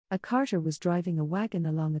A carter was driving a wagon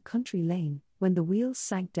along a country lane, when the wheels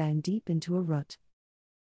sank down deep into a rut.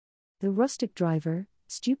 The rustic driver,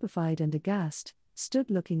 stupefied and aghast,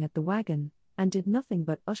 stood looking at the wagon, and did nothing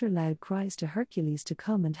but utter loud cries to Hercules to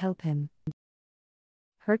come and help him.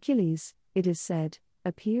 Hercules, it is said,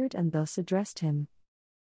 appeared and thus addressed him.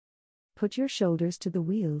 "Put your shoulders to the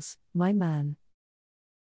wheels, my man.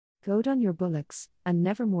 Goad on your bullocks, and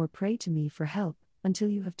never more pray to me for help, until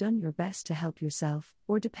you have done your best to help yourself,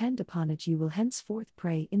 or depend upon it you will henceforth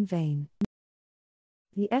pray in vain."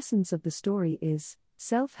 The essence of the story is,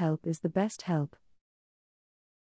 self-help is the best help.